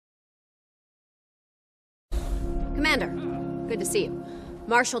Commander, good to see you.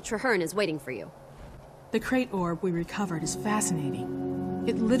 Marshal Traherne is waiting for you. The crate orb we recovered is fascinating.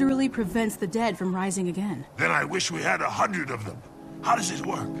 It literally prevents the dead from rising again. Then I wish we had 100 of them. How does it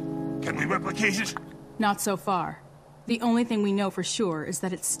work? Can we replicate it? Not so far. The only thing we know for sure is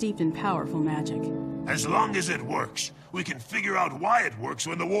that it's steeped in powerful magic. As long as it works, we can figure out why it works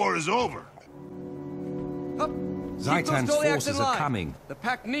when the war is over. Zaitan's forces are coming. The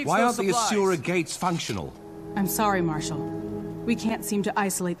pack needs Why aren't the supplies. Asura gates functional? I'm sorry, Marshal. We can't seem to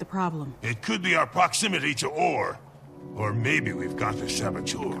isolate the problem. It could be our proximity to ore. Or maybe we've got the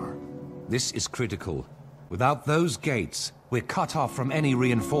saboteur. This is critical. Without those gates, we're cut off from any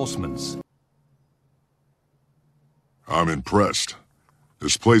reinforcements. I'm impressed.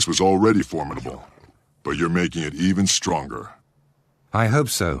 This place was already formidable, but you're making it even stronger. I hope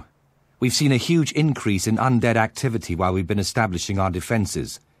so. We've seen a huge increase in undead activity while we've been establishing our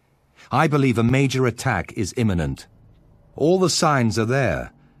defenses. I believe a major attack is imminent. All the signs are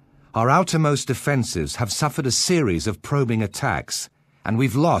there. Our outermost defenses have suffered a series of probing attacks, and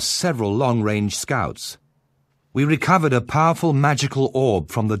we've lost several long-range scouts. We recovered a powerful magical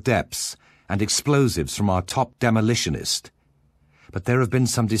orb from the depths, and explosives from our top demolitionist. But there have been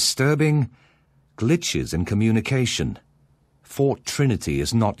some disturbing glitches in communication. Fort Trinity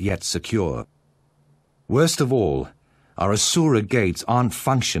is not yet secure. Worst of all, our Asura gates aren't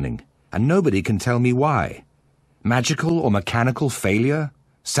functioning, and nobody can tell me why. Magical or mechanical failure?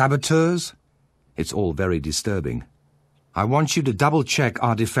 Saboteurs? It's all very disturbing. I want you to double-check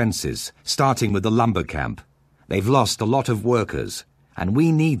our defenses, starting with the lumber camp. They've lost a lot of workers, and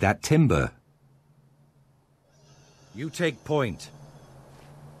we need that timber. You take point.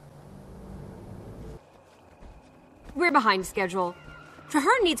 We're behind schedule.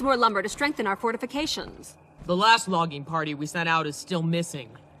 Traherne needs more lumber to strengthen our fortifications. The last logging party we sent out is still missing.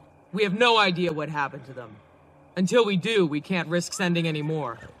 We have no idea what happened to them. Until we do, we can't risk sending any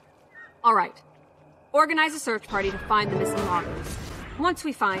more. All right. Organize a search party to find the missing loggers. Once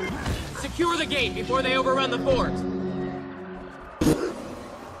we find... Secure the gate before they overrun the fort!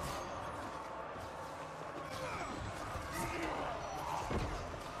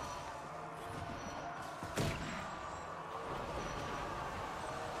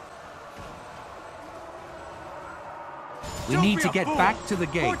 We need to get back to the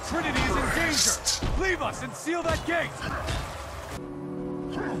gate. Fort Trinity is in danger! Leave us and seal that gate!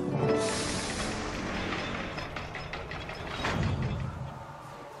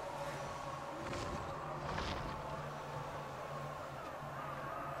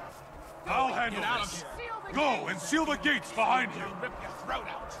 I'll handle this. Go and seal the gates behind you. Rip your throat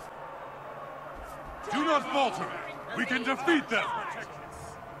out. Do not falter. We can defeat them.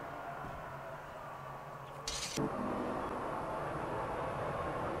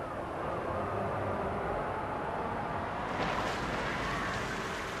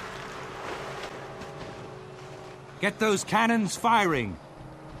 Get those cannons firing!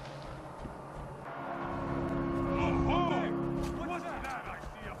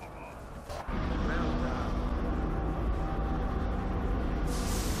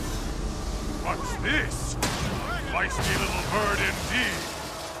 What's this? Feisty little bird indeed.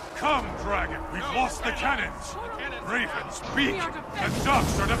 Come, dragon, we've lost the cannons. Ravens beak, and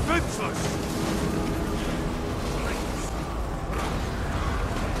ducks are defenseless.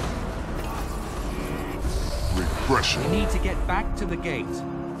 Refreshing. We need to get back to the gate.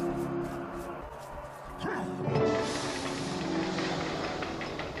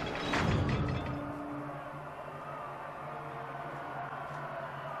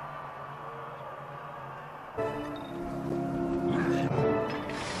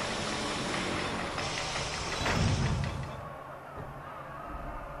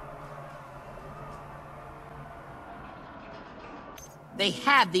 They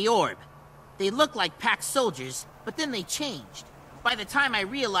had the orb. They looked like pack soldiers, but then they changed. By the time I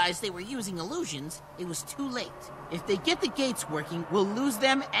realized they were using illusions, it was too late. If they get the gates working, we'll lose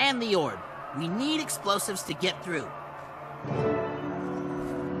them and the orb. We need explosives to get through.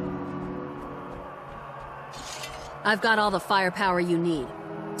 I've got all the firepower you need.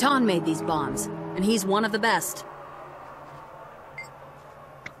 Don made these bombs, and he's one of the best.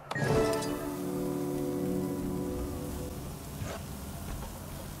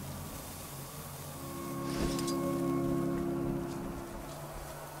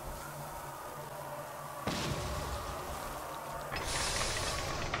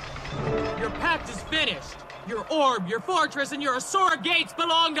 Your pact is finished! Your orb, your fortress, and your Asura gates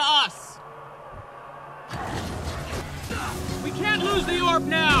belong to us! We can't lose the orb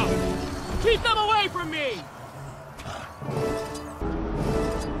now! Keep them away from me!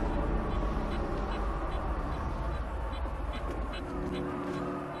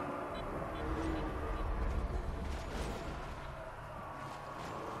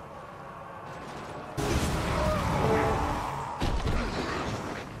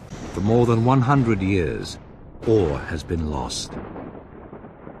 For more than 100 years, ore has been lost.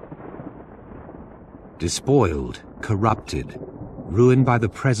 Despoiled, corrupted, ruined by the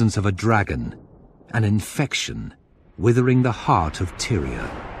presence of a dragon, an infection, withering the heart of Tyria.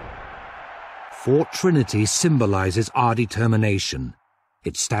 Fort Trinity symbolizes our determination.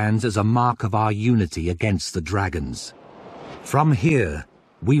 It stands as a mark of our unity against the dragons. From here,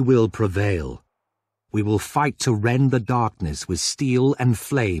 we will prevail. We will fight to rend the darkness with steel and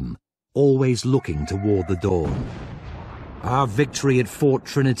flame, always looking toward the dawn. Our victory at Fort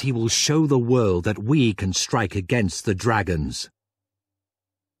Trinity will show the world that we can strike against the dragons.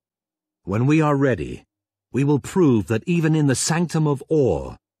 When we are ready, we will prove that even in the Sanctum of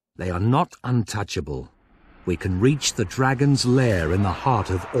Ore, they are not untouchable. We can reach the dragon's lair in the heart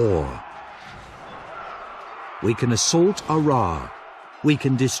of Ore. We can assault Arrar. We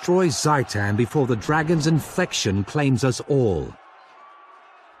can destroy Zhaitan before the dragon's infection claims us all.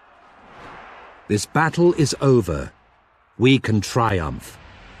 This battle is over. We can triumph.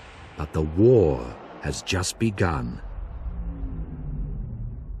 But the war has just begun.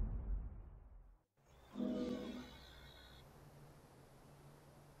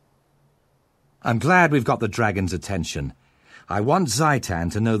 I'm glad we've got the dragon's attention. I want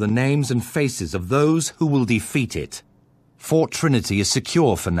Zhaitan to know the names and faces of those who will defeat it. Fort Trinity is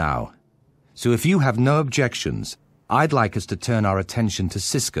secure for now. So if you have no objections, I'd like us to turn our attention to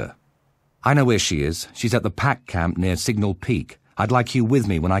Syska. I know where she is. She's at the pack camp near Signal Peak. I'd like you with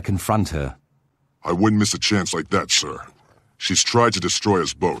me when I confront her. I wouldn't miss a chance like that, sir. She's tried to destroy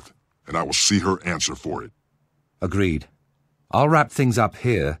us both, and I will see her answer for it. Agreed. I'll wrap things up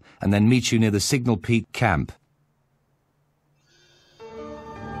here and then meet you near the Signal Peak camp.